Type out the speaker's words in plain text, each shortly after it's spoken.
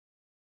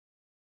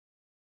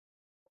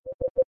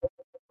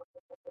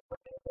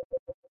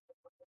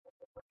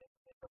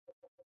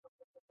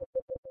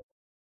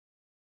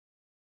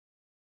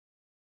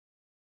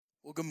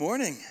Well, good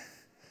morning.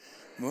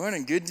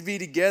 Morning. Good to be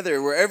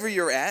together. Wherever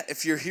you're at,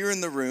 if you're here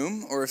in the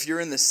room or if you're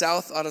in the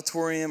South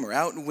Auditorium or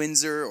out in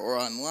Windsor or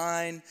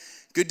online,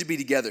 good to be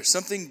together.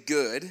 Something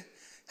good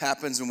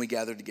happens when we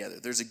gather together.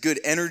 There's a good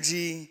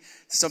energy,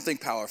 something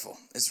powerful.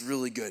 It's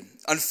really good.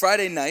 On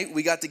Friday night,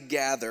 we got to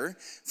gather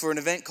for an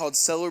event called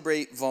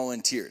Celebrate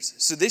Volunteers.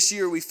 So this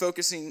year we're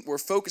focusing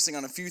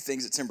on a few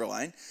things at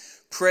Timberline.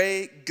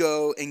 Pray,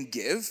 go, and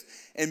give.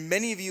 And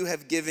many of you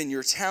have given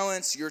your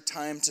talents, your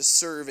time to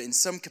serve in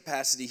some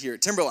capacity here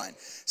at Timberline.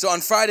 So on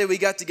Friday, we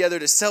got together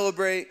to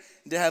celebrate,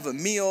 to have a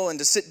meal, and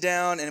to sit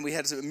down, and we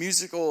had a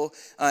musical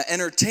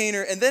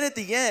entertainer. And then at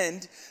the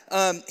end,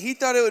 he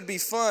thought it would be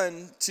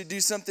fun to do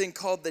something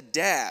called the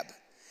dab.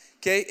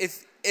 Okay,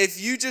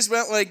 if you just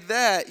went like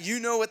that, you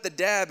know what the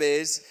dab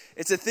is.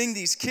 It's a thing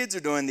these kids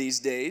are doing these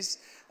days.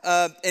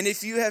 And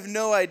if you have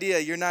no idea,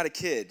 you're not a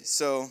kid.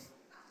 So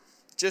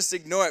just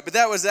ignore it. But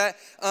that was that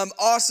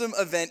awesome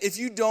event. If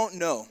you don't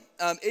know,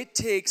 it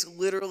takes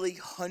literally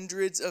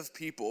hundreds of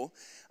people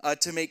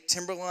to make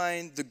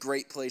Timberline the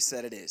great place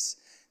that it is,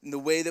 and the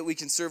way that we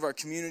can serve our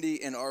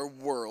community and our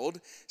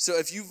world. So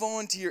if you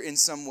volunteer in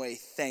some way,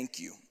 thank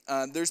you.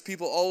 There's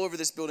people all over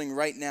this building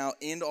right now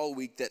and all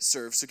week that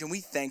serve. So can we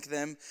thank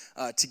them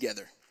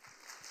together?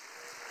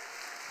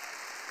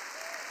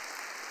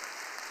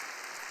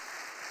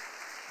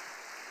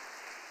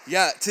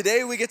 Yeah,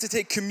 today we get to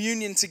take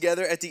communion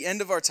together at the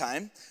end of our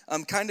time,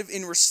 kind of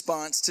in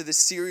response to the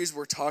series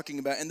we're talking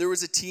about. And there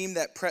was a team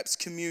that preps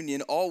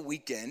communion all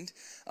weekend,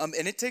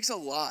 and it takes a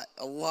lot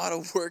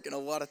of work and a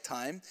lot of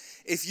time.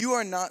 If you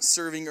are not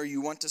serving or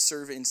you want to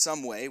serve in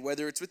some way,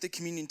 whether it's with the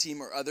communion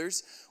team or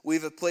others, we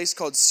have a place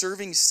called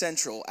Serving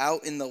Central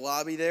out in the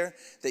lobby there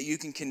that you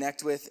can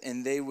connect with,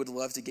 and they would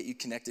love to get you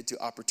connected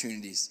to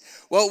opportunities.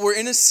 Well, we're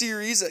in a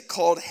series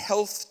called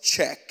Health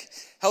Check.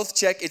 Health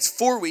Check, it's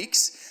 4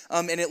 weeks.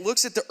 And it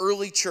looks at the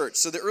early church.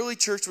 So the early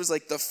church was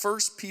like the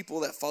first people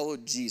that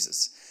followed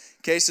Jesus.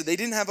 Okay, so they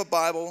didn't have a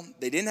Bible.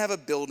 They didn't have a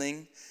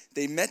building.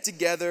 They met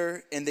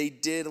together and they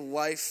did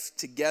life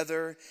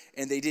together.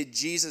 And they did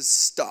Jesus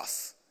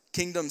stuff,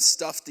 kingdom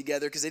stuff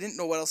together because they didn't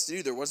know what else to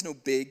do. There was no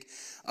big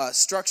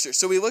structure.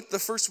 So we looked the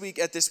first week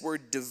at this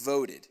word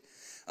devoted.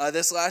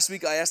 This last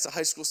week I asked a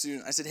high school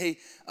student, I said, hey,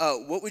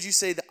 what would you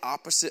say the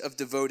opposite of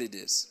devoted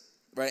is?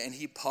 Right? And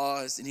he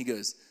paused and he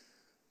goes,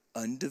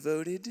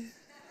 undevoted?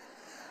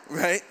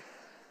 Right?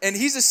 And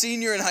he's a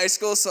senior in high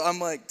school, so I'm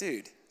like,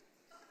 dude,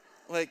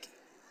 like,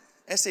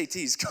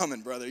 SAT's coming,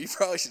 brother. You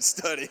probably should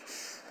study.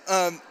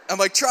 I'm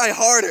like, try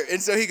harder.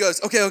 And so he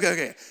goes,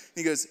 okay.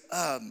 He goes,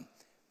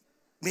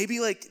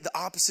 maybe like the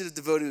opposite of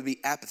devoted would be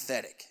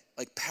apathetic,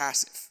 like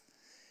passive.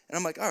 And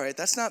I'm like, all right,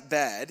 that's not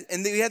bad.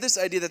 And we had this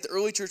idea that the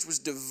early church was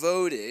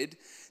devoted.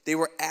 They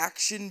were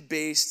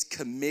action-based,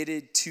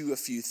 committed to a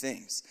few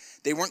things.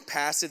 They weren't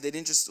passive. They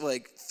didn't just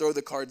like throw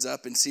the cards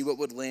up and see what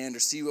would land or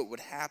see what would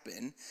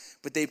happen.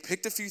 But they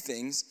picked a few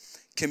things,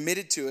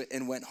 committed to it,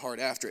 and went hard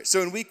after it.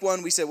 So in week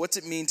 1, we said, what's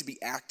it mean to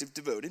be active,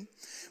 devoted?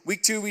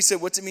 Week 2, we said,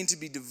 what's it mean to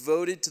be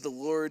devoted to the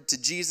Lord,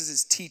 to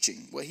Jesus'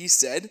 teaching, what he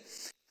said?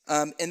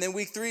 And then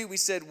week 3, we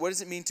said, what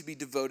does it mean to be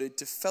devoted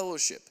to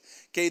fellowship?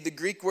 Okay, the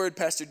Greek word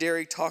Pastor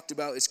Derek talked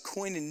about is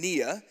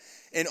koinonia.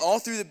 And all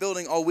through the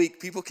building all week,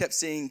 people kept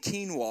saying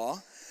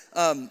quinoa,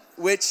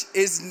 which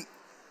is,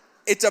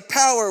 it's a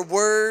power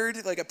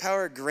word, like a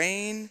power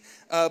grain,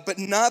 but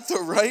not the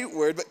right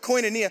word. But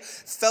koinonia,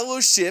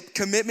 fellowship,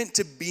 commitment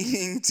to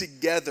being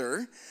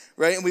together,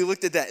 right? And we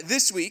looked at that.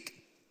 This week,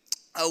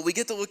 we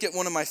get to look at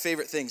one of my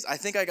favorite things. I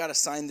think I got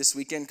assigned this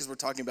weekend because we're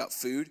talking about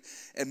food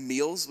and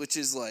meals, which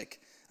is like,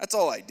 that's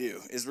all I do,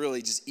 is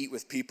really just eat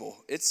with people.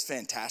 It's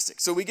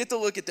fantastic. So we get to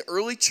look at the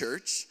early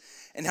church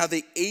and how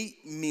they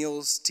ate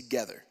meals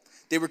together.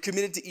 They were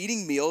committed to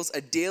eating meals,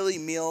 a daily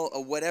meal, a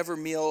whatever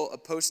meal, a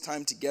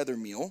post-time together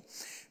meal,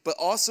 but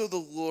also the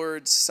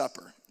Lord's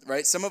Supper,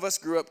 right? Some of us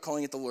grew up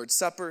calling it the Lord's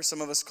Supper.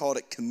 Some of us called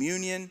it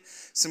communion.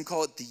 Some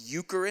call it the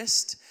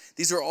Eucharist.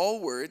 These are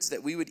all words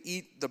that we would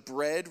eat the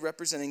bread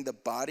representing the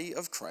body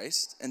of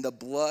Christ and the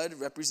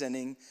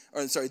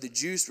the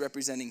juice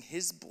representing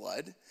his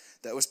blood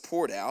that was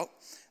poured out.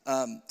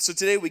 So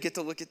today we get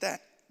to look at that.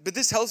 But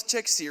this Health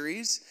Check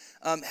series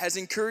has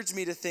encouraged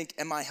me to think,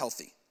 am I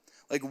healthy?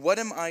 Like, what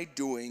am I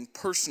doing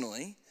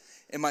personally?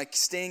 Am I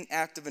staying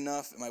active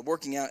enough? Am I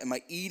working out? Am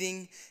I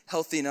eating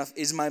healthy enough?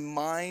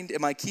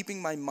 Am I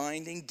keeping my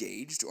mind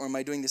engaged, or am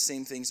I doing the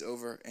same things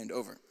over and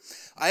over?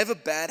 I have a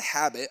bad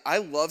habit. I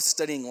love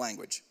studying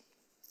language,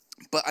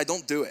 but I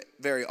don't do it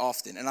very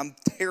often, and I'm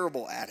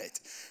terrible at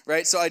it,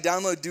 right? So I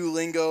download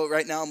Duolingo.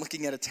 Right now I'm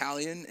looking at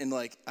Italian, and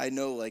like I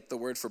know like the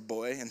word for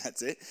boy, and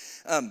that's it.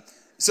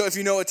 So if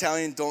you know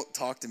Italian, don't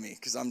talk to me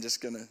because I'm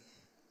just going to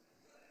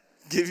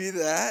give you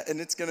that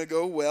and it's going to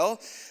go well.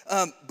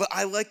 But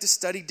I like to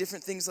study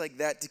different things like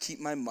that to keep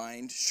my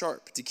mind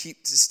sharp, to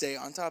stay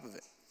on top of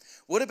it.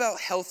 What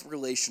about health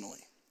relationally?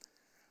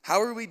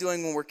 How are we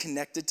doing when we're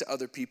connected to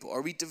other people?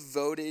 Are we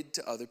devoted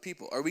to other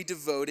people? Are we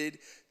devoted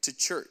to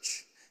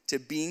church, to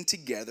being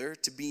together,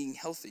 to being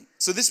healthy.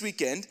 So this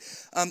weekend,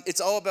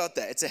 it's all about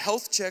that. It's a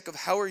health check of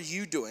how are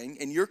you doing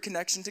in your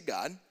connection to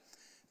God,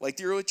 like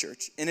the early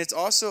church. And it's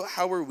also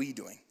how are we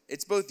doing.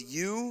 It's both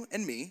you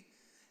and me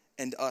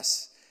and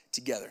us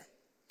together.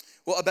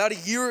 Well, about a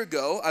year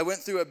ago, I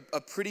went through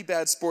a pretty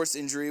bad sports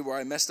injury where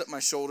I messed up my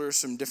shoulders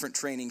from different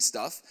training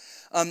stuff.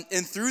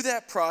 And through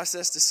that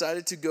process,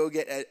 decided to go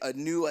get a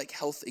new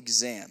health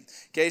exam.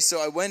 Okay, so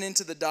I went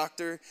into the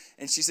doctor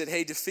and she said,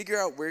 hey, to figure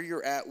out where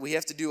you're at, we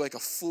have to do a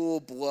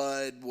full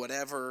blood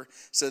whatever.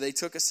 So they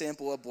took a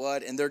sample of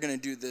blood and they're going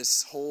to do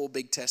this whole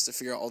big test to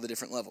figure out all the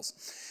different levels.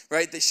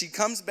 Right, that she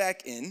comes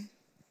back in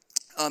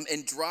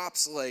and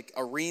drops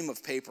a ream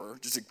of paper,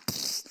 just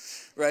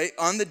right,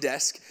 on the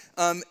desk.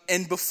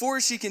 And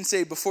before she can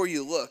say, before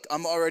you look,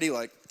 I'm already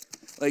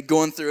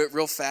going through it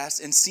real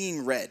fast and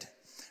seeing red,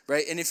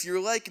 right? And if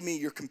you're like me,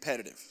 you're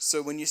competitive.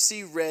 So when you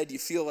see red, you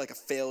feel like a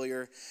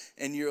failure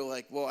and you're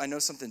like, well, I know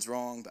something's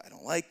wrong, but I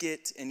don't like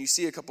it. And you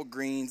see a couple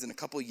greens and a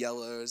couple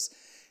yellows.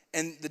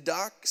 And the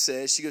doc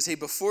says, she goes, hey,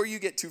 before you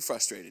get too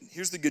frustrated,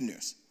 here's the good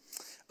news.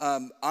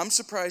 I'm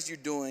surprised you're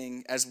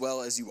doing as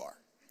well as you are.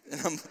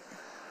 And I'm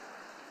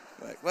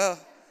like, well,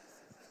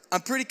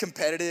 I'm pretty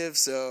competitive,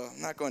 so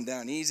I'm not going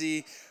down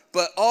easy.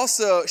 But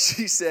also,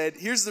 she said,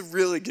 here's the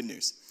really good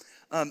news.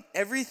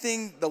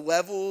 Everything, the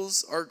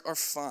levels are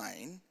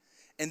fine,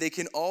 and they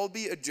can all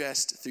be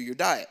addressed through your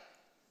diet.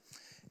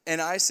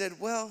 And I said,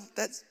 well,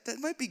 that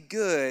might be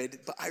good,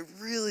 but I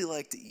really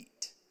like to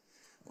eat.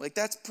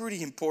 That's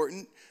pretty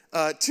important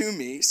to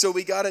me. So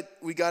we got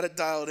it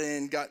dialed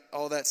in, got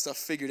all that stuff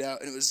figured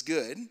out, and it was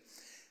good.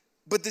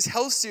 But this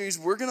health series,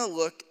 we're going to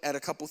look at a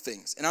couple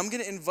things. And I'm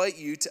going to invite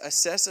you to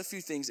assess a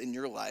few things in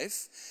your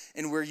life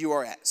and where you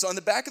are at. So on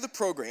the back of the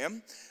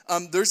program,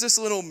 there's this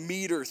little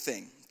meter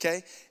thing,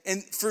 okay?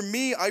 And for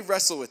me, I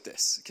wrestle with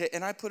this, okay?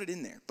 And I put it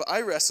in there. But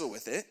I wrestle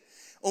with it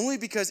only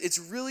because it's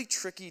really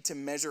tricky to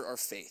measure our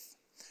faith,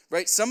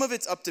 right? Some of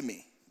it's up to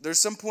me. There's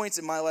some points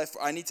in my life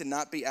where I need to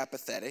not be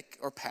apathetic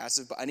or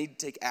passive, but I need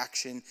to take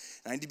action, and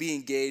I need to be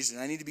engaged, and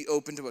I need to be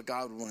open to what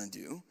God would want to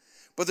do.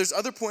 But there's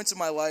other points in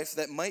my life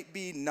that might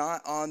be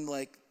not on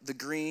the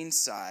green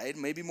side,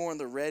 maybe more in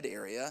the red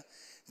area,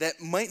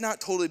 that might not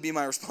totally be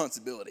my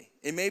responsibility.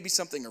 It may be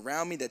something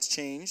around me that's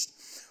changed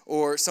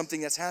or something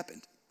that's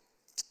happened.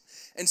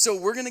 And so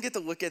we're going to get to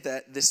look at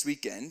that this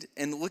weekend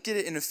and look at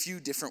it in a few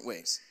different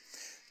ways.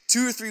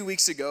 2 or 3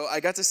 weeks ago, I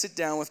got to sit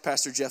down with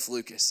Pastor Jeff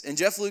Lucas. And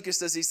Jeff Lucas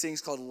does these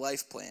things called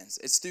life plans.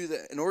 It's through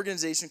an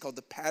organization called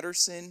the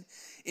Patterson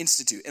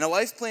Institute. And a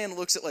life plan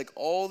looks at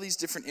all these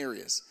different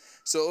areas.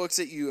 So it looks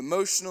at you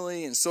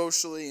emotionally and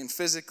socially and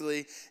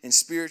physically and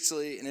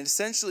spiritually. And it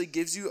essentially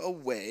gives you a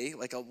way,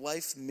 a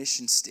life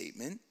mission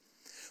statement,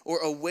 or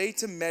a way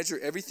to measure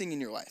everything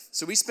in your life.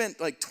 So we spent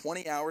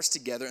 20 hours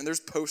together, and there's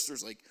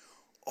posters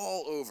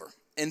all over.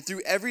 And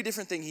through every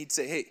different thing, he'd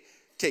say, hey,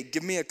 okay,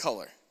 give me a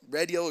color.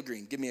 Red, yellow,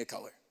 green, give me a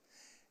color.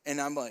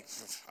 And I'm like,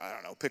 I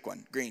don't know, pick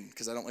one. Green,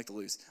 because I don't like to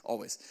lose,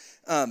 always.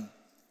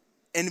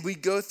 And we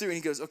go through, and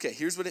he goes, okay,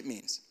 here's what it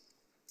means.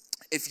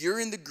 If you're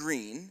in the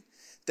green,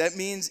 that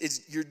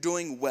means you're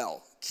doing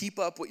well. Keep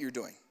up what you're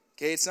doing.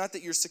 Okay, it's not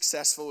that you're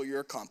successful or you're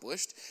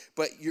accomplished,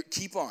 but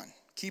keep on.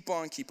 Keep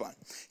on, keep on.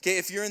 Okay,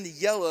 if you're in the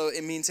yellow,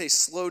 it means, hey,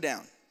 slow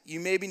down. You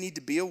maybe need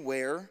to be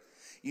aware.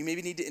 You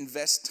maybe need to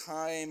invest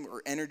time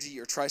or energy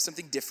or try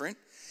something different.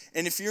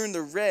 And if you're in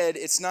the red,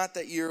 it's not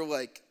that you're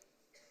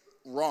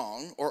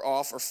wrong or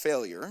off or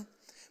failure,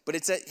 but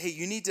it's that, hey,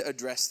 you need to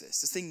address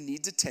this. This thing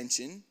needs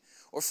attention.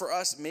 Or for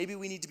us, maybe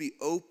we need to be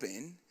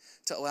open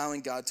to allowing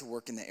God to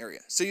work in the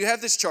area. So you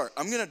have this chart.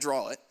 I'm going to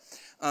draw it.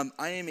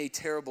 I am a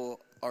terrible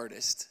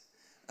artist.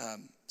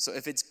 So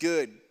if it's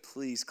good,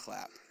 please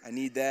clap. I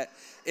need that.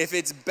 If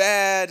it's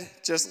bad,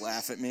 just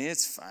laugh at me.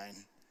 It's fine.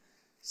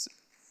 So,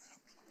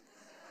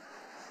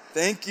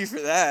 thank you for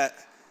that.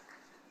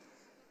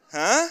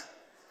 Huh?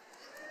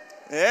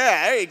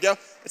 Yeah, there you go.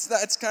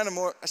 It's kind of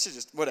more, I should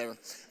just, whatever.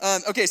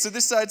 Okay, so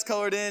this side's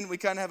colored in. We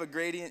kind of have a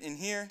gradient in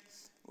here,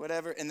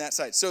 whatever, and that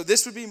side. So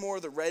this would be more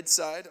the red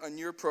side on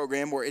your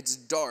program where it's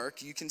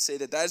dark. You can say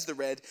that is the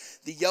red,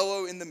 the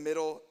yellow in the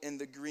middle,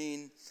 and the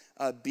green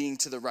being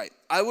to the right.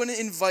 I want to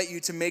invite you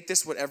to make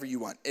this whatever you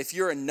want. If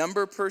you're a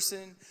number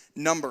person,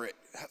 number it.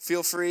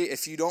 Feel free.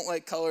 If you don't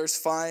like colors,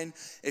 fine.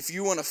 If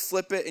you want to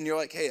flip it and you're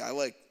like, hey, I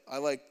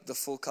like the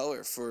full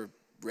color for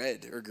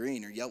red or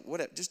green or yellow,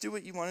 whatever. Just do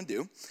what you want to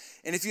do.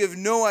 And if you have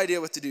no idea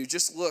what to do,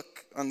 just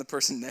look on the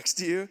person next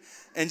to you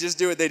and just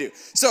do what they do.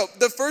 So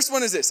the first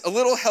one is this, a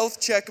little health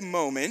check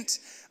moment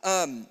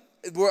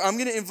where I'm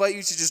going to invite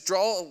you to just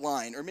draw a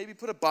line or maybe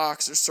put a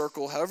box or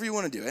circle, however you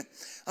want to do it.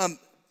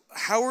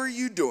 How are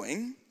you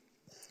doing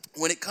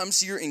when it comes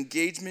to your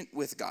engagement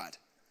with God?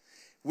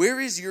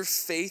 Where is your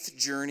faith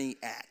journey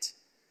at?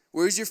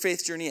 Where is your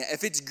faith journey at?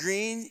 If it's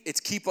green, it's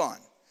keep on.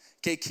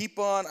 Okay, keep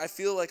on. I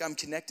feel like I'm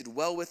connected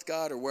well with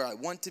God or where I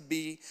want to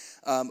be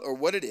or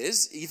what it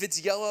is. If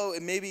it's yellow,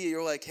 and maybe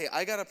you're like, hey,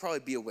 I got to probably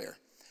be aware.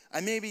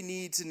 I maybe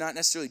need to not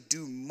necessarily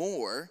do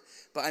more,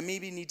 but I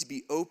maybe need to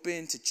be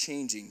open to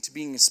changing, to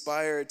being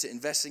inspired, to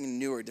investing in a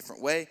new or a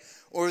different way.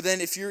 Or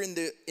then if you're in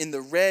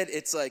the red,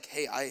 it's like,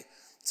 hey,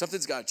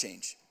 something's got to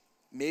change.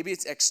 Maybe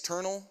it's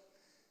external,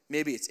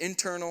 maybe it's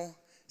internal.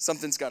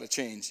 Something's got to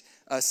change.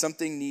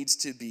 Something needs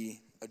to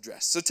be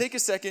addressed. So take a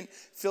second,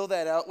 fill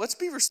that out. Let's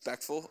be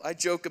respectful. I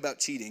joke about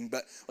cheating,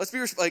 but let's be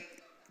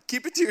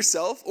keep it to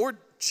yourself or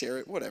share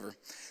it, whatever.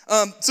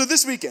 So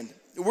this weekend,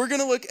 we're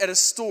going to look at a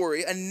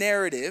story, a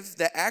narrative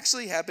that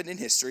actually happened in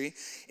history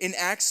in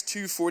Acts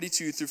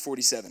 2:42 through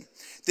 47.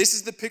 This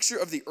is the picture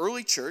of the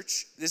early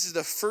church. This is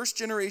the first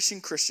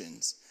generation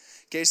Christians.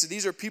 Okay, so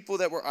these are people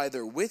that were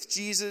either with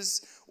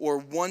Jesus or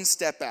one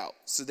step out.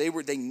 So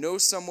they know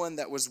someone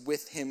that was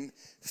with him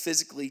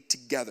physically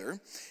together,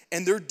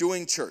 and they're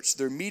doing church.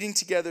 They're meeting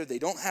together. They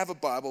don't have a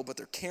Bible, but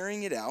they're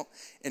carrying it out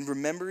and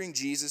remembering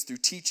Jesus through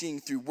teaching,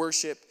 through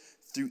worship,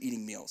 through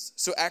eating meals.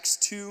 So Acts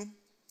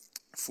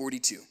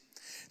 2:42.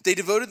 They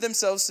devoted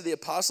themselves to the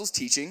apostles'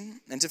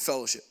 teaching and to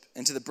fellowship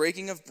and to the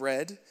breaking of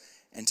bread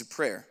and to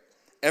prayer.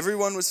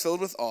 Everyone was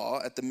filled with awe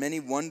at the many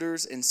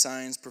wonders and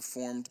signs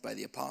performed by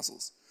the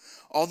apostles.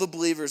 All the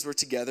believers were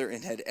together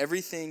and had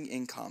everything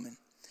in common.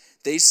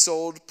 They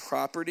sold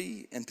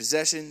property and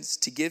possessions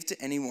to give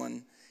to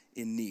anyone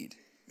in need.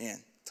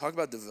 Man, talk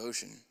about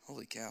devotion.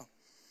 Holy cow.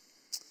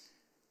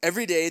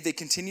 Every day they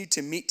continued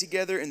to meet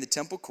together in the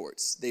temple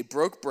courts. They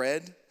broke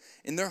bread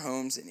in their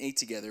homes and ate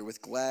together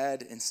with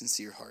glad and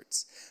sincere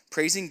hearts,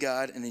 praising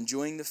God and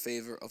enjoying the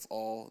favor of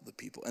all the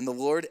people. And the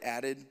Lord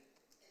added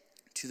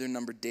to their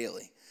number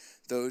daily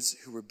those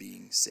who were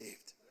being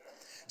saved.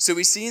 So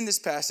we see in this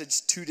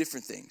passage two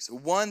different things.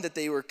 One, that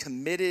they were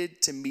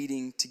committed to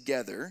meeting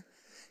together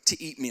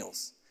to eat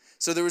meals.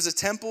 So there was a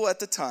temple at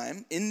the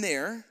time. In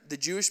there, the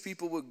Jewish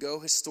people would go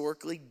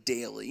historically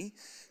daily.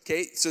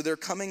 Okay, so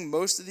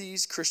most of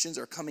these Christians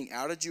are coming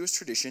out of Jewish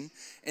tradition,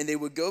 and they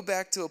would go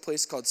back to a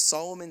place called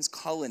Solomon's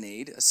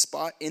Colonnade, a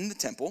spot in the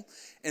temple,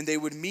 and they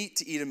would meet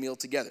to eat a meal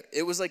together.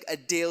 It was like a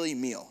daily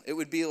meal. It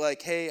would be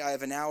like, hey, I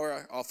have an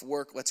hour off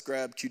work, let's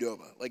grab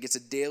Qdoba. Like it's a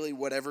daily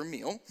whatever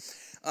meal.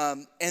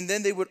 And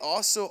then they would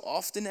also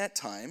often at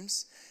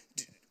times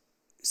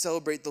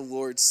celebrate the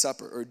Lord's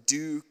Supper or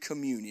do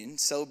communion,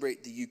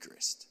 celebrate the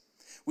Eucharist.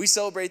 We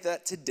celebrate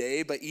that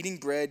today by eating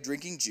bread,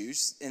 drinking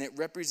juice, and it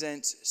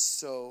represents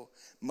so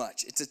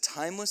much. It's a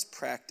timeless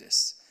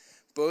practice,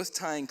 both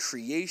tying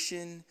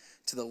creation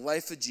to the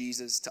life of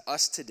Jesus, to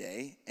us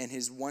today, and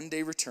his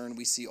one-day return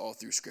we see all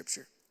through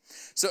Scripture.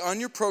 So on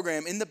your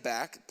program in the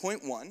back,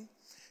 point 1,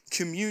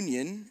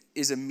 communion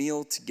is a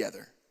meal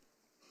together.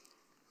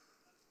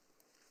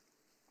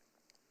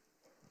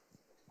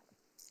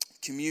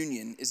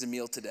 Communion is a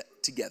meal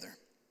together.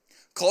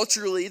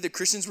 Culturally, the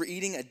Christians were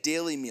eating a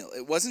daily meal.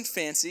 It wasn't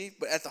fancy,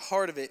 but at the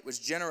heart of it was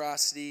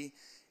generosity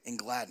and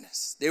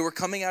gladness. They were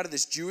coming out of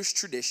this Jewish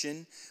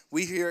tradition.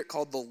 We hear it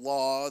called the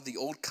law, the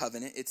old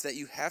covenant. It's that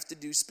you have to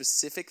do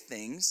specific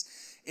things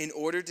in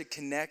order to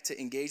connect, to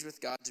engage with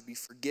God, to be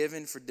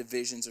forgiven for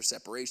divisions or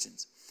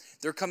separations.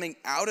 They're coming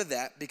out of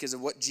that because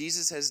of what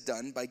Jesus has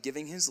done by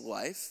giving his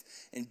life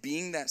and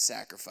being that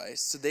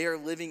sacrifice. So they are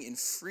living in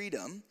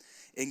freedom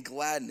and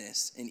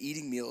gladness and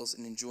eating meals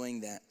and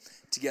enjoying that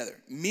together.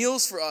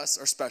 Meals for us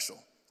are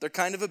special. They're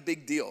kind of a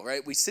big deal,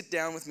 right? We sit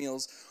down with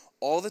meals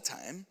all the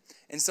time,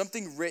 and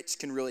something rich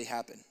can really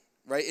happen,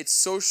 right? It's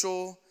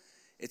social,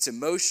 it's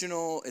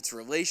emotional, it's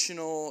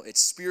relational,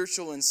 it's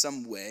spiritual in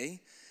some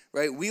way,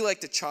 right? We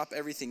like to chop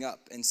everything up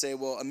and say,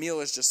 well, a meal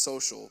is just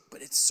social,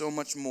 but it's so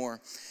much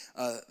more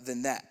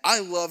than that. I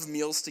love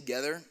meals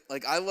together.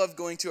 Like, I love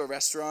going to a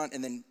restaurant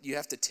and then you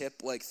have to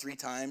tip like 3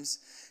 times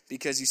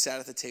because you sat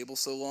at the table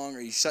so long or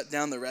you shut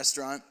down the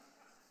restaurant.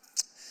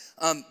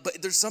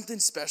 But there's something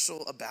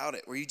special about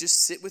it where you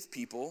just sit with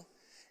people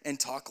and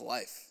talk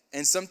life.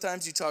 And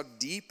sometimes you talk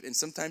deep and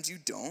sometimes you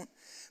don't,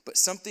 but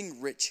something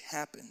rich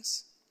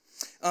happens.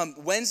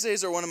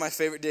 Wednesdays are one of my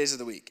favorite days of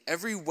the week.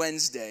 Every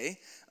Wednesday,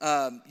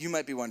 you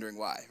might be wondering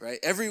why, right?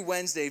 Every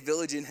Wednesday,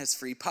 Village Inn has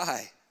free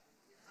pie.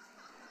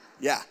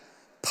 Yeah,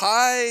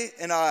 pie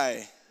and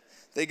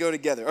they go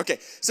together. Okay,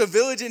 so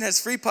Village Inn has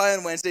free pie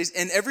on Wednesdays,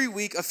 and every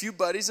week a few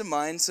buddies of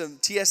mine, some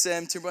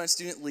TSM, Timberline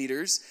student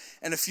leaders,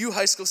 and a few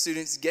high school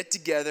students get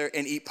together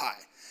and eat pie.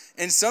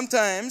 And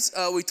sometimes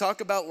we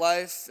talk about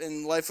life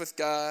and life with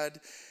God,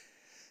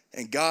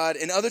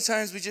 and other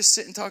times we just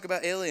sit and talk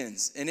about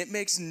aliens, and it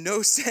makes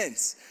no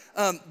sense.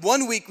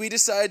 One week we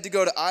decided to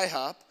go to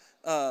IHOP,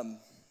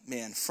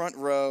 front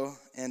row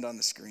and on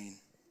the screen.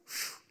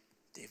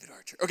 David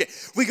Archer. Okay,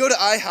 we go to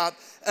IHOP,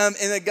 and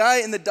the guy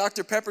in the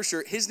Dr. Pepper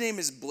shirt, his name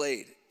is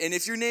Blade. And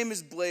if your name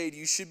is Blade,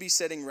 you should be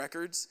setting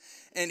records.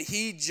 And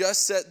he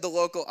just set the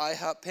local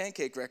IHOP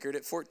pancake record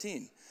at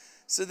 14.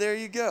 So there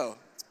you go.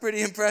 It's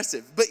pretty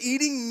impressive. But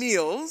eating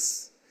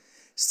meals,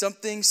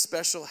 something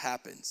special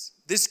happens.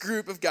 This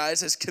group of guys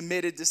has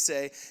committed to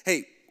say,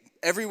 hey,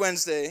 every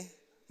Wednesday,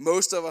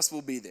 most of us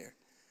will be there.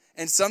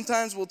 And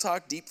sometimes we'll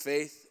talk deep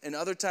faith, and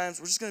other times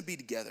we're just going to be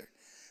together.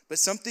 But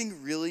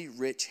something really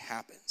rich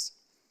happens.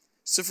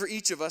 So for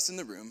each of us in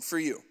the room, for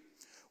you,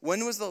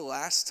 When was the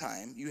last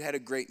time you had a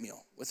great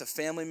meal with a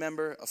family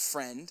member, a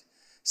friend,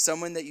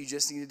 someone that you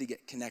just needed to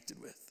get connected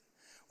with?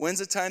 When's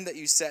the time that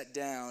you sat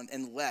down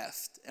and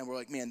left and were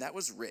like, man, that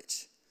was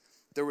rich.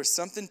 There was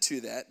something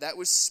to that. That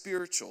was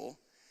spiritual,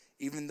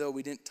 even though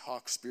we didn't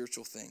talk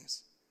spiritual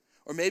things.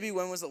 Or maybe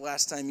when was the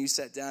last time you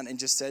sat down and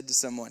just said to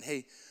someone,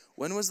 hey,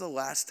 when was the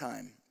last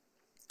time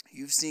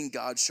you've seen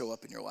God show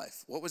up in your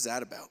life? What was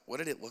that about? What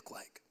did it look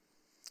like?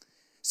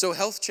 So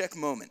health check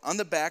moment. On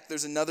the back,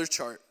 there's another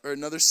chart or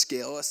another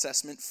scale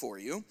assessment for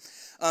you.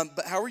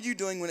 But how are you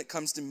doing when it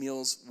comes to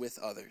meals with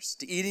others?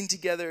 To eating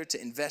together,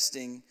 to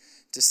investing,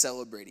 to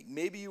celebrating.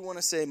 Maybe you want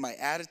to say my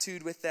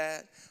attitude with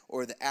that,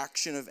 or the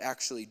action of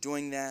actually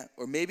doing that.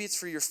 Or maybe it's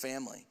for your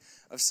family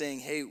of saying,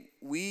 hey,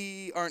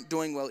 we aren't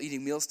doing well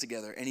eating meals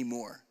together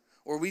anymore.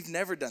 Or we've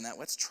never done that.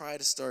 Let's try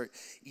to start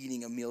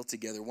eating a meal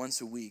together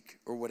once a week,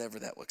 or whatever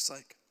that looks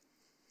like.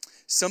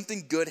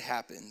 Something good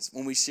happens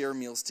when we share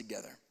meals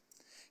together.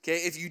 Okay,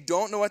 if you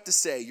don't know what to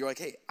say, you're like,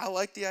 hey, I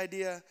like the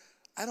idea.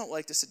 I don't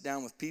like to sit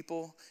down with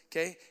people.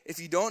 Okay, if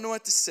you don't know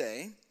what to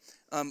say,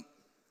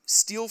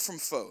 steal from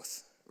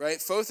Foth, right?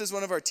 Foth is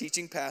one of our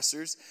teaching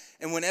pastors,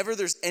 and whenever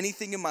there's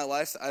anything in my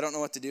life that I don't know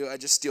what to do, I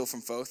just steal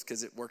from Foth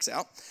because it works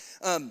out.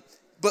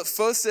 But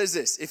Foth says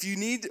this: if you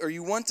need or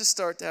you want to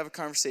start to have a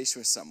conversation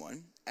with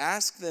someone,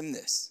 ask them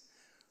this: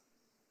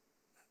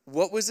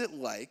 what was it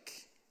like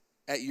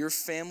at your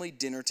family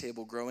dinner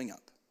table growing up?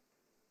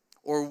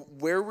 Or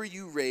where were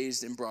you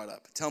raised and brought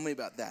up? Tell me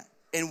about that.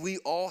 And we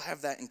all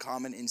have that in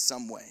common in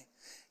some way.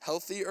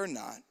 Healthy or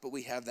not, but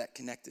we have that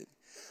connected.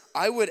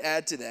 I would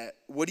add to that,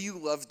 what do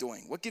you love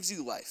doing? What gives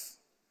you life?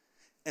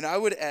 And I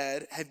would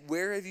add,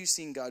 where have you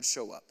seen God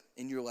show up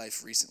in your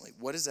life recently?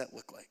 What does that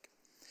look like?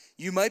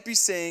 You might be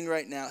saying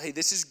right now, hey,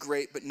 this is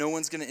great, but no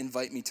one's going to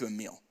invite me to a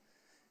meal.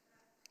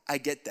 I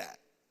get that.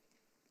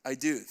 I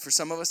do. For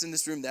some of us in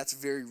this room, that's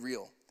very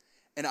real.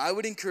 And I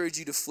would encourage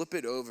you to flip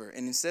it over.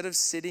 And instead of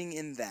sitting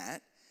in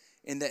that,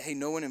 hey,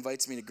 no one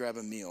invites me to grab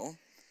a meal,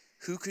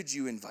 who could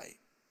you invite?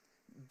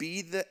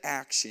 Be the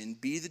action,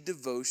 be the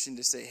devotion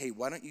to say, hey,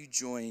 why don't you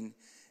join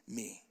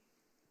me?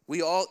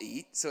 We all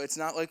eat, so it's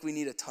not like we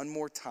need a ton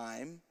more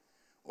time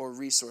or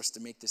resource to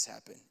make this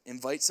happen.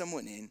 Invite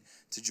someone in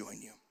to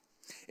join you.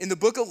 In the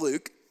book of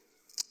Luke,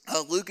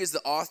 Luke is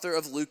the author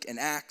of Luke and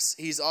Acts.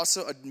 He's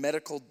also a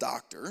medical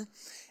doctor,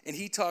 and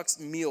he talks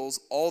meals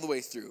all the way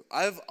through.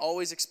 I've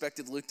always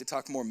expected Luke to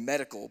talk more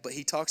medical, but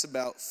he talks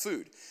about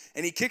food.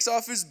 And he kicks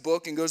off his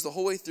book and goes the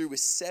whole way through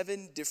with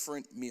 7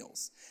 different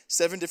meals.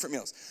 7 different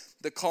meals.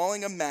 The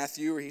calling of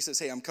Matthew, where he says,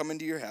 hey, I'm coming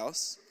to your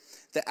house.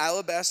 The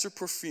alabaster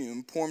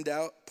perfume poured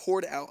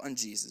out on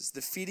Jesus.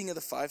 The feeding of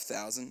the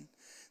 5,000.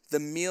 The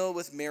meal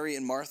with Mary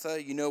and Martha,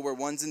 where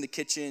one's in the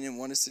kitchen and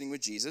one is sitting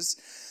with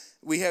Jesus.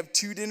 We have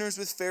 2 dinners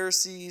with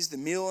Pharisees, the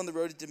meal on the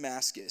road to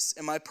Damascus.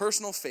 And my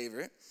personal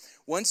favorite,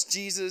 once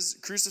Jesus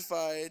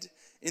crucified,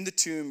 in the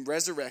tomb,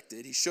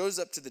 resurrected, he shows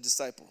up to the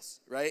disciples,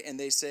 right? And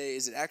they say,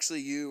 is it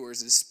actually you or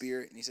is it a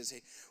spirit? And he says,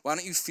 hey, why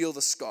don't you feel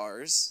the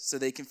scars so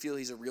they can feel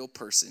he's a real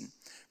person,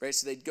 right?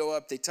 So they'd go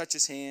up, they touch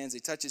his hands, they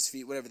touch his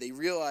feet, whatever. They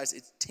realize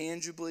it's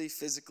tangibly,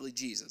 physically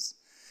Jesus,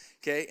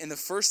 okay? And the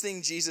first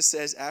thing Jesus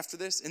says after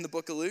this in the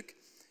book of Luke,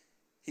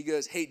 he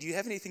goes, hey, do you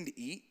have anything to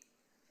eat?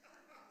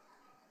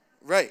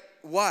 Right.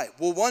 Why?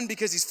 Well, one,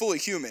 because he's fully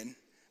human,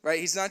 right?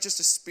 He's not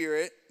just a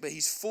spirit, but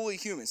he's fully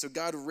human. So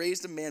God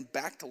raised a man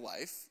back to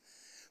life,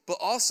 but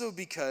also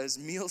because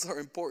meals are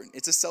important.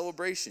 It's a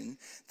celebration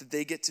that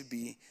they get to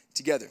be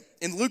together.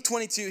 In Luke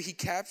 22, he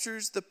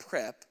captures the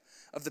prep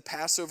of the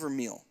Passover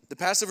meal. The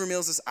Passover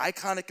meal is this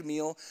iconic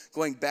meal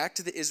going back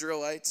to the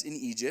Israelites in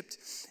Egypt,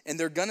 and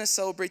they're going to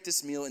celebrate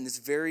this meal in this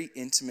very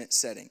intimate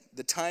setting.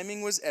 The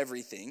timing was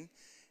everything,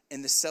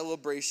 and the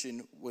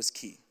celebration was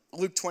key.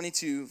 Luke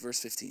 22,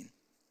 verse 15.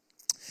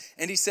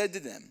 And he said to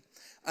them,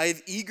 I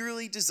have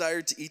eagerly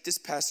desired to eat this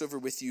Passover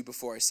with you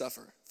before I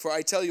suffer. For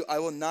I tell you, I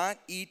will not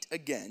eat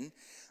again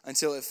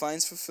until it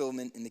finds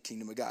fulfillment in the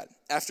kingdom of God.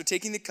 After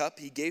taking the cup,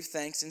 he gave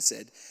thanks and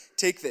said,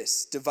 take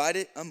this, divide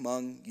it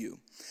among you.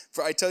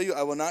 For I tell you,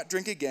 I will not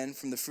drink again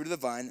from the fruit of the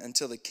vine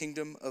until the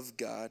kingdom of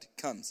God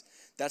comes.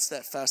 That's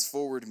that fast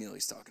forward meal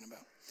he's talking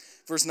about.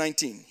 Verse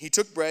 19, he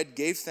took bread,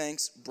 gave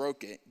thanks,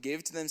 broke it, gave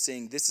it to them,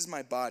 saying, this is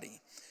my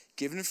body,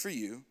 given for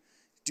you.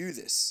 Do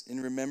this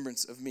in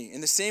remembrance of me. In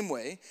the same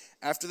way,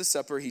 after the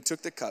supper, he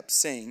took the cup,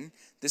 saying,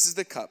 this is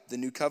the cup, the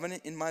new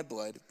covenant in my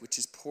blood, which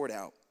is poured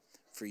out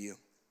for you.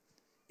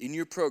 In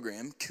your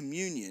program,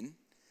 communion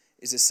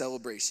is a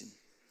celebration.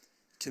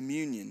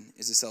 Communion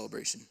is a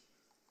celebration.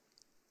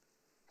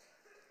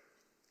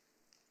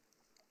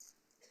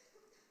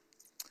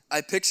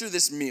 I picture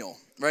this meal,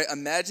 right?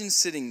 Imagine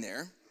sitting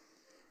there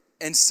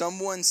and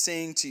someone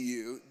saying to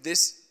you,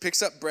 this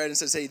picks up bread and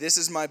says, hey, this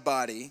is my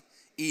body,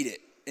 eat it.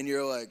 And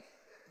you're like,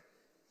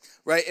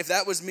 right? If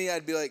that was me,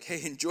 I'd be like,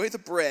 hey, enjoy the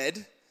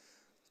bread.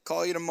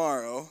 Call you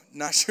tomorrow.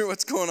 Not sure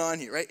what's going on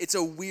here, right? It's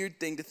a weird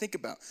thing to think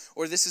about.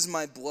 Or this is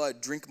my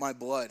blood, drink my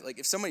blood. Like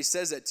if somebody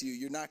says that to you,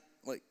 you're not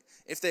like,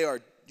 if they are,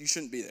 you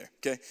shouldn't be there,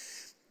 okay?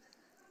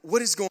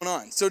 what is going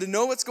on? So to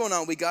know what's going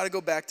on, we got to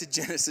go back to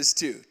Genesis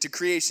 2, to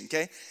creation,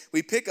 okay?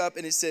 We pick up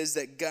and it says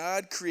that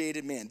God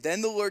created man.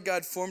 Then the Lord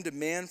God formed a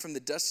man from the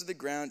dust of the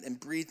ground and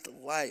breathed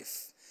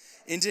life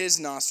into his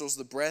nostrils,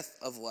 the breath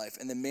of life,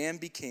 and the man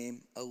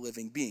became a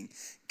living being.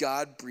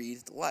 God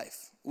breathed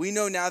life. We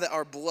know now that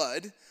our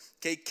blood,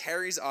 okay,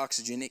 carries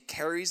oxygen. It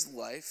carries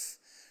life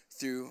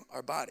through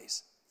our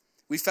bodies.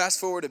 We fast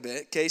forward a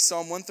bit, okay?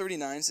 Psalm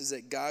 139 says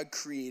that God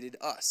created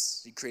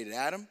us. He created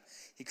Adam.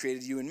 He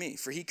created you and me.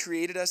 For he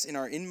created us in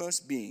our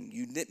inmost being.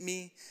 You knit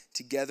me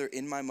together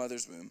in my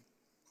mother's womb.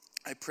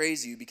 I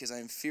praise you because I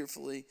am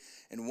fearfully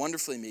and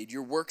wonderfully made.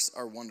 Your works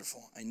are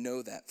wonderful. I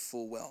know that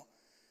full well.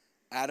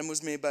 Adam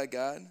was made by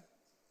God,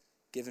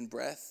 given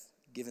breath,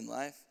 given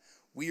life.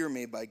 We are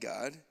made by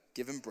God,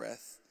 given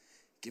breath,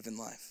 given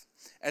life.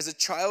 As a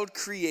child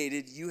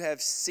created, you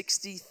have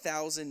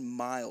 60,000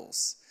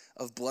 miles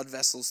of blood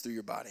vessels through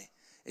your body,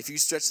 if you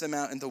stretch them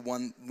out into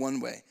one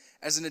way.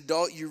 As an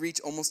adult, you reach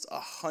almost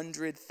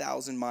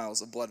 100,000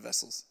 miles of blood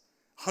vessels.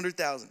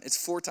 100,000.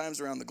 It's 4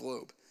 times around the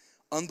globe.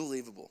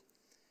 Unbelievable.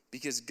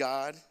 Because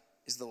God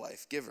is the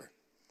life giver.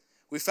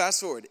 We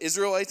fast forward.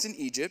 Israelites in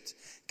Egypt,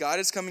 God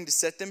is coming to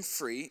set them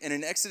free. And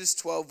in Exodus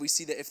 12, we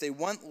see that if they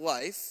want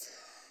life,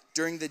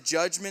 during the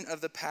judgment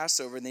of the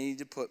Passover, they need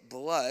to put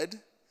blood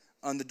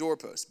on the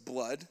doorpost.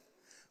 Blood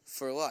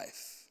for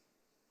life.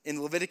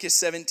 In Leviticus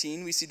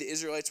 17, we see the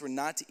Israelites were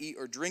not to eat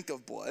or drink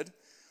of blood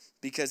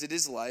because it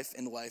is life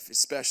and life is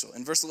special.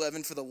 In verse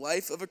 11, for the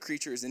life of a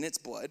creature is in its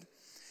blood,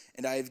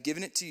 and I have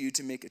given it to you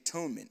to make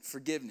atonement,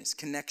 forgiveness,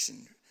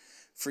 connection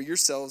for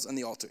yourselves on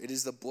the altar. It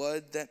is the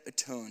blood that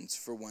atones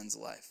for one's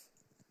life.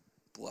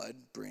 Blood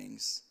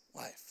brings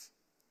life.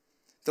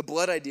 The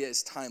blood idea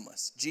is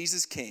timeless.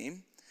 Jesus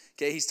came,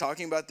 okay, he's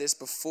talking about this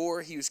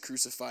before he was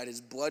crucified.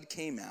 His blood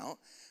came out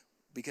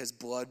because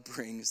blood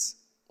brings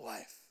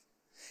life.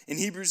 In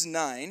Hebrews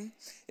 9,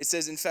 it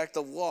says, in fact,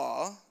 the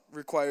law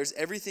requires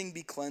everything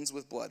be cleansed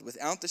with blood.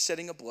 Without the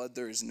shedding of blood,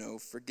 there is no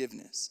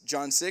forgiveness.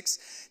 John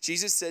 6,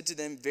 Jesus said to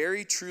them,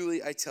 very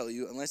truly I tell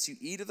you, unless you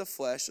eat of the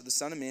flesh of the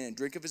Son of Man and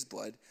drink of his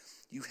blood,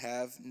 you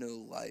have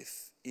no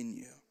life in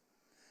you.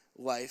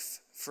 Life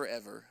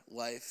forever,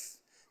 life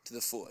to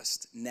the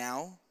fullest,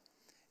 now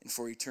and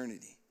for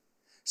eternity.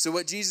 So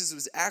what Jesus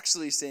was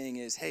actually saying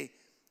is, hey,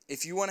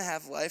 if you want to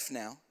have life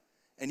now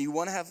and you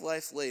want to have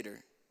life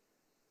later,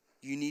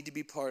 you need to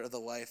be part of the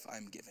life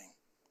I'm giving.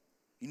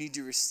 You need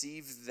to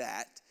receive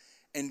that.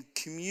 And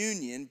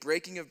communion,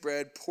 breaking of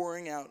bread,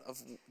 pouring out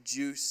of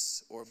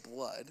juice or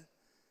blood,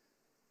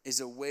 is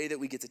a way that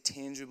we get to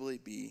tangibly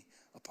be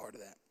a part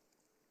of that.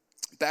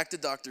 Back to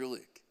Dr.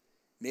 Luke.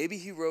 Maybe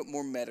he wrote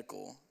more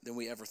medical than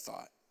we ever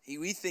thought.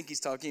 We think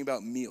he's talking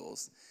about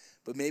meals,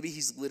 but maybe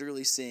he's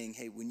literally saying,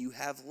 hey, when you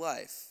have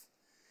life,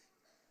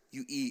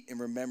 you eat in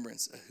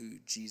remembrance of who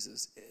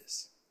Jesus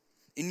is.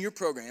 In your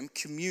program,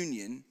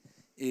 communion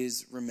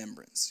is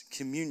remembrance.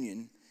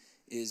 Communion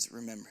is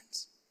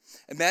remembrance.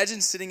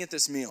 Imagine sitting at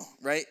this meal,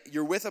 right?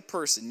 You're with a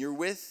person. You're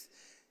with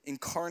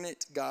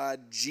incarnate God,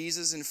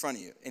 Jesus, in front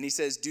of you. And he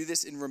says, do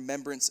this in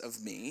remembrance of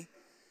me.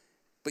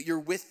 But you're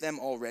with them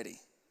already.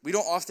 We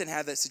don't often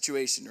have that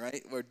situation,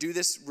 right? Or do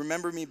this,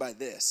 remember me by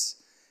this,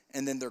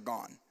 and then they're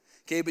gone.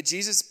 Okay, but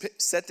Jesus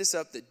set this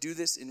up that do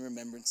this in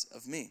remembrance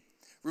of me.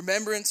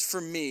 Remembrance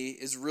for me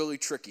is really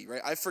tricky,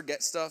 right? I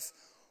forget stuff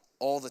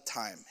all the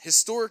time.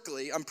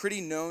 Historically, I'm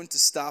pretty known to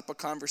stop a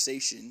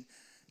conversation,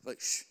 like,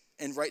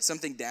 and write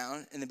something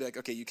down, and then be like,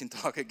 okay, you can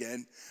talk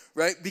again,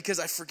 right? Because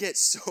I forget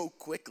so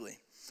quickly.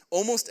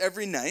 Almost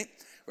every night,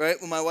 right,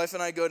 when my wife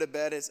and I go to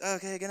bed, it's,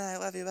 okay, good night,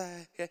 love you,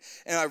 bye, okay?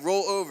 And I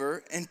roll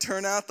over and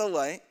turn out the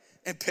light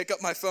and pick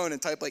up my phone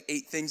and type like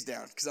 8 things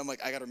down, because I'm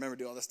like, I got to remember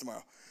to do all this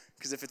tomorrow.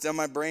 Because if it's on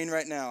my brain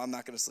right now, I'm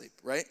not going to sleep,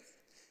 right?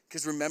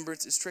 Because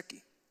remembrance is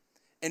tricky.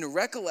 And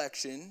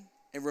recollection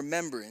and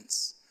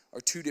remembrance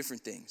are 2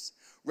 different things.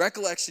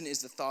 Recollection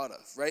is the thought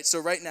of, right? So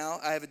right now,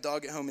 I have a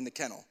dog at home in the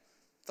kennel.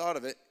 Thought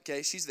of it,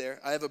 okay, she's there.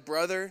 I have a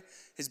brother,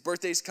 his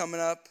birthday's coming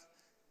up.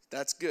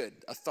 That's good,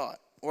 a thought.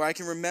 Or I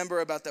can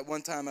remember about that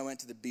one time I went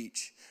to the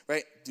beach,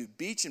 right? Dude,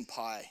 beach and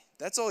pie,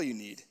 that's all you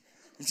need.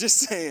 I'm just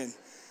saying.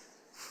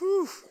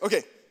 Whew.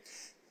 Okay,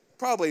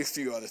 probably a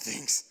few other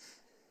things.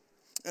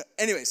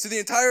 Anyway, so the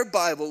entire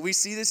Bible, we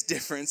see this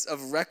difference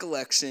of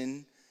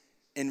recollection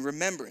and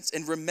remembrance.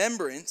 And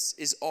remembrance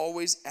is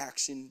always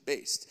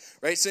action-based,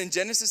 right? So in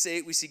Genesis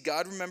 8, we see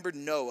God remembered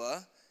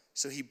Noah,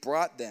 so he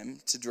brought them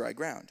to dry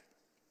ground.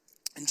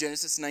 In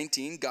Genesis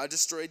 19, God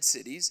destroyed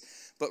cities,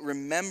 but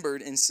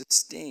remembered and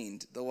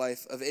sustained the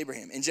life of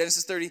Abraham. In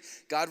Genesis 30,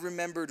 God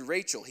remembered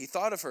Rachel. He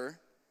thought of her,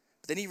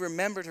 but then he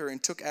remembered her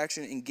and took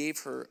action and gave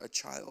her a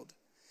child.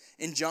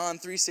 In John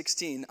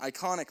 3:16,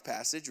 iconic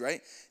passage,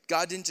 right?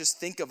 God didn't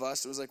just think of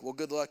us. It was like, well,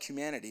 good luck,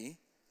 humanity.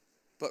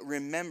 But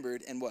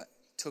remembered and what?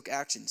 Took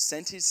action.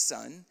 Sent his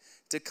son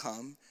to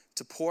come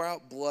to pour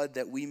out blood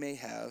that we may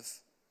have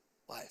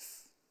life.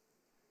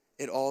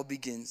 It all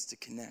begins to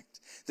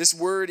connect. This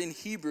word in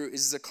Hebrew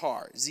is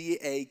zakar,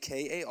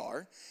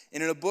 Z-A-K-A-R.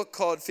 And in a book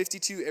called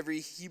 52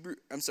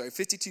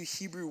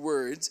 Hebrew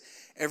Words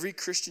Every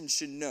Christian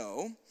Should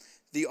Know,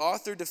 The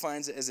author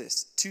defines it as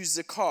this. To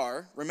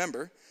zakar,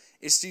 remember,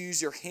 is to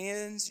use your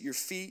hands, your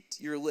feet,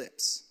 your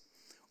lips,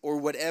 or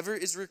whatever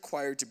is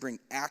required to bring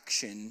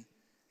action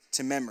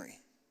to memory.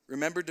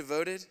 Remember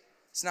devoted?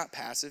 It's not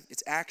passive,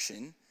 it's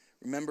action.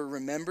 Remember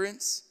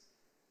remembrance?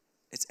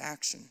 It's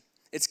action.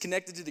 It's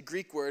connected to the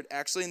Greek word,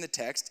 actually in the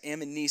text,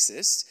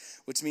 amnesis,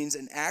 which means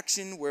an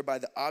action whereby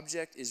the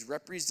object is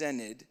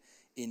represented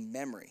in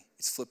memory.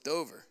 It's flipped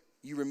over.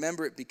 You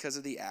remember it because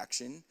of the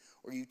action,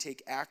 or you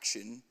take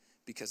action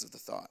because of the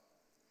thought.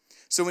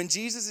 So when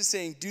Jesus is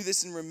saying, do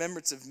this in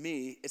remembrance of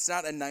me, it's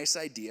not a nice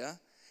idea.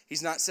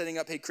 He's not setting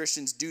up, hey,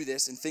 Christians, do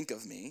this and think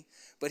of me.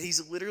 But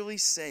he's literally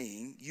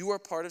saying, you are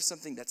part of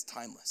something that's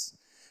timeless.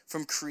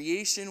 From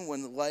creation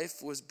when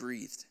life was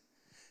breathed,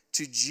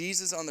 to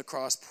Jesus on the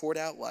cross poured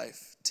out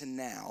life, to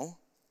now,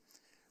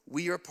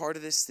 we are part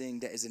of this thing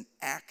that is an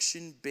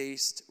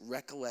action-based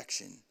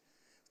recollection,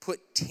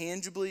 put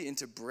tangibly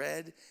into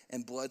bread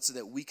and blood so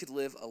that we could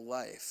live a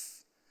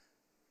life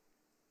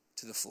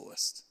to the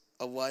fullest,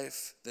 a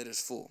life that is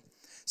full.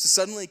 So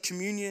suddenly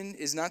communion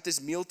is not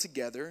this meal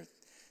together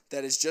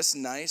that is just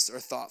nice or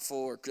thoughtful,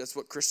 or that's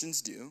what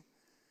Christians do,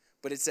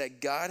 but it's that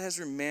God has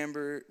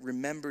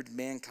remembered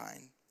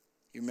mankind.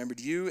 He remembered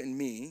you and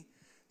me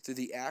through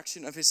the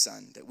action of his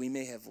Son, that we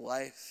may have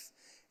life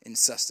and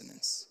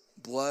sustenance,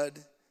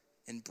 blood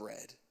and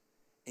bread,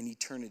 and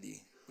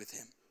eternity with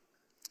him.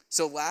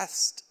 So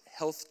last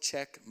health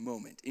check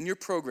moment. In your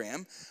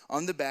program,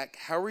 on the back,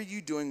 how are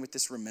you doing with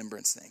this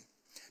remembrance thing?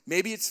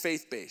 Maybe it's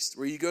faith-based,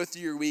 where you go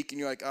through your week and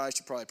you're like, oh, I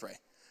should probably pray.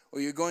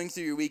 Or you're going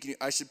through your week and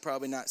I should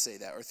probably not say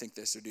that or think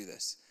this or do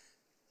this.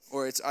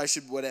 Or it's I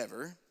should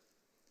whatever.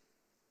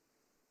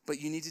 But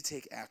you need to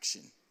take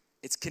action.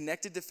 It's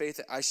connected to faith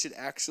that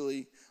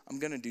I'm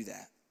going to do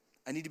that.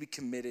 I need to be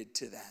committed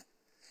to that.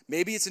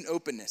 Maybe it's an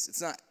openness.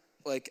 It's not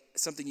like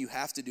something you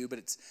have to do, but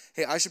it's,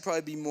 hey, I should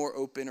probably be more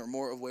open or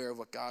more aware of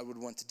what God would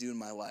want to do in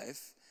my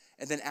life.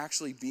 And then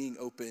actually being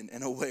open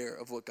and aware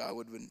of what God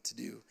would want to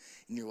do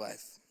in your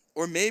life.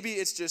 Or maybe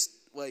it's just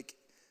like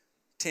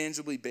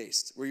tangibly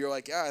based, where you're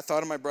like, yeah, I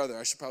thought of my brother.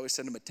 I should probably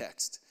send him a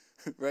text,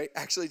 right?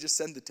 Actually just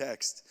send the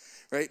text,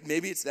 right?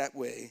 Maybe it's that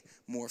way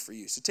more for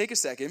you. So take a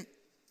second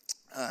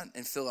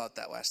and fill out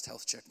that last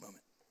health check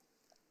moment.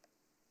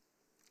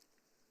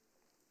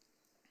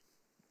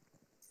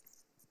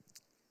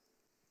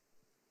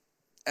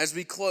 As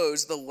we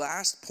close, the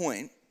last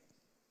point,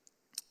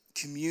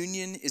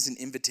 communion is an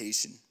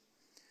invitation.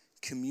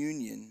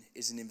 Communion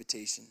is an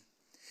invitation.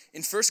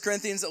 In 1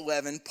 Corinthians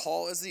 11,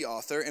 Paul is the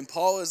author, and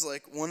Paul is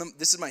like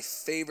this is my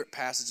favorite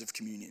passage of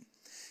communion.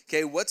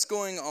 Okay, what's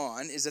going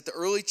on is that the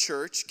early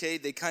church, okay,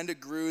 they kind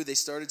of grew, they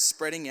started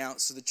spreading out.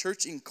 So the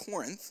church in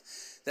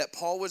Corinth that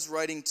Paul was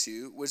writing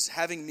to was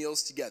having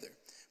meals together,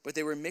 but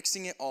they were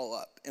mixing it all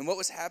up. And what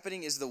was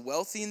happening is the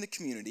wealthy in the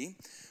community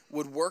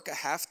would work a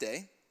half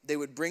day. They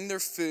would bring their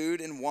food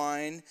and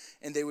wine,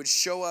 and they would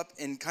show up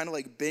and kind of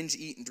like binge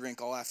eat and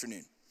drink all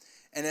afternoon.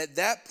 And at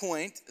that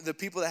point, the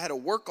people that had to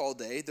work all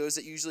day, those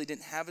that usually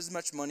didn't have as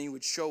much money,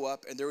 would show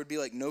up, and there would be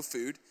like no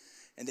food.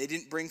 And they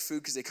didn't bring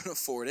food because they couldn't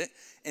afford it.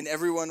 And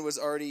everyone was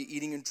already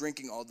eating and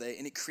drinking all day.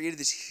 And it created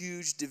this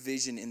huge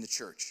division in the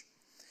church.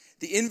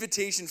 The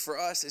invitation for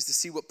us is to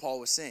see what Paul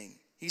was saying.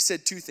 He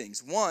said two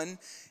things. One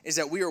is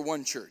that we are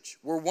one church.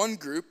 We're one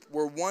group.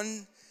 We're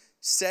one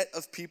set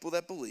of people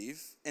that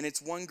believe. And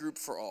it's one group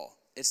for all.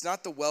 It's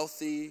not the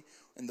wealthy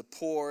and the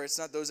poor. It's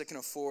not those that can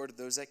afford,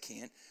 those that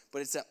can't.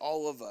 But it's that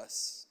all of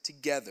us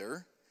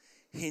together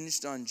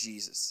hinged on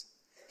Jesus.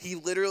 He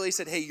literally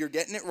said, hey, you're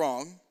getting it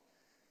wrong.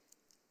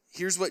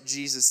 Here's what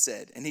Jesus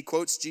said. And he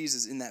quotes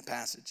Jesus in that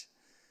passage.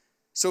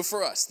 So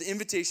for us, the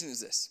invitation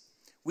is this.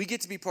 We get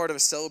to be part of a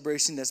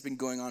celebration that's been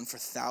going on for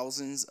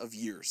thousands of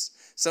years.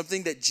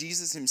 Something that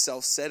Jesus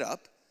himself set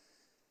up.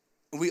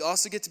 And we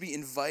also get to be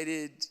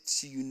invited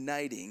to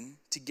uniting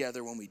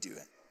together when we do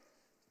it.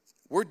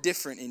 We're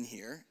different in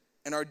here.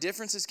 And our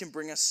differences can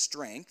bring us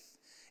strength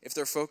if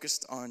they're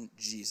focused on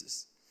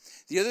Jesus.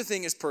 The other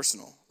thing is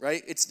personal,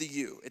 right? It's the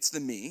you. It's the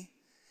me.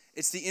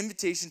 It's the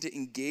invitation to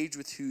engage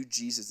with who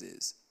Jesus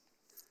is.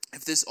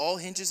 If this all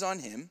hinges on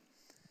him,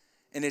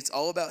 and it's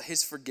all about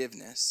his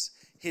forgiveness,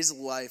 his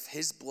life,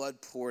 his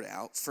blood poured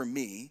out for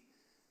me,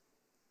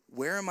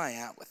 where am I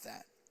at with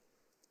that?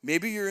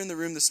 Maybe you're in the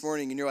room this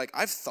morning and you're like,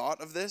 I've thought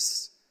of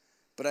this,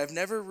 but I've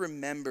never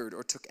remembered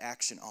or took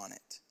action on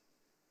it.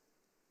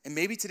 And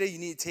maybe today you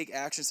need to take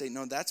action and say,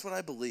 no, that's what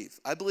I believe.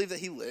 I believe that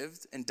he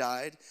lived and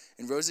died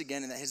and rose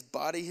again, and that his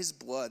body, his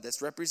blood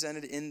that's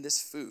represented in this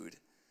food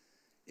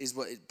is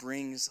what it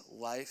brings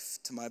life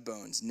to my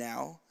bones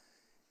now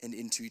and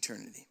into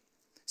eternity.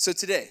 So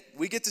today,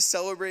 we get to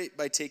celebrate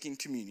by taking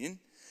communion.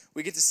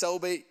 We get to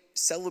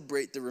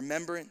celebrate the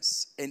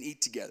remembrance and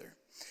eat together.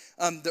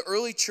 The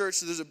early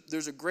church,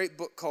 there's a great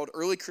book called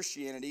Early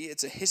Christianity.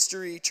 It's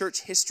a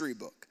church history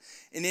book.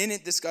 And in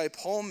it, this guy,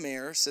 Paul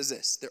Maier, says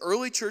this. The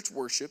early church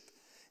worship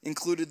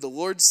included the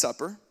Lord's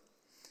Supper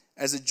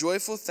as a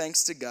joyful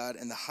thanks to God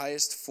and the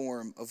highest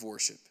form of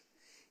worship.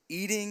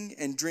 Eating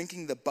and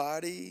drinking the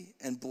body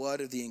and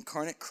blood of the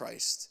incarnate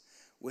Christ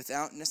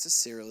without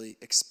necessarily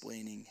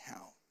explaining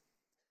how.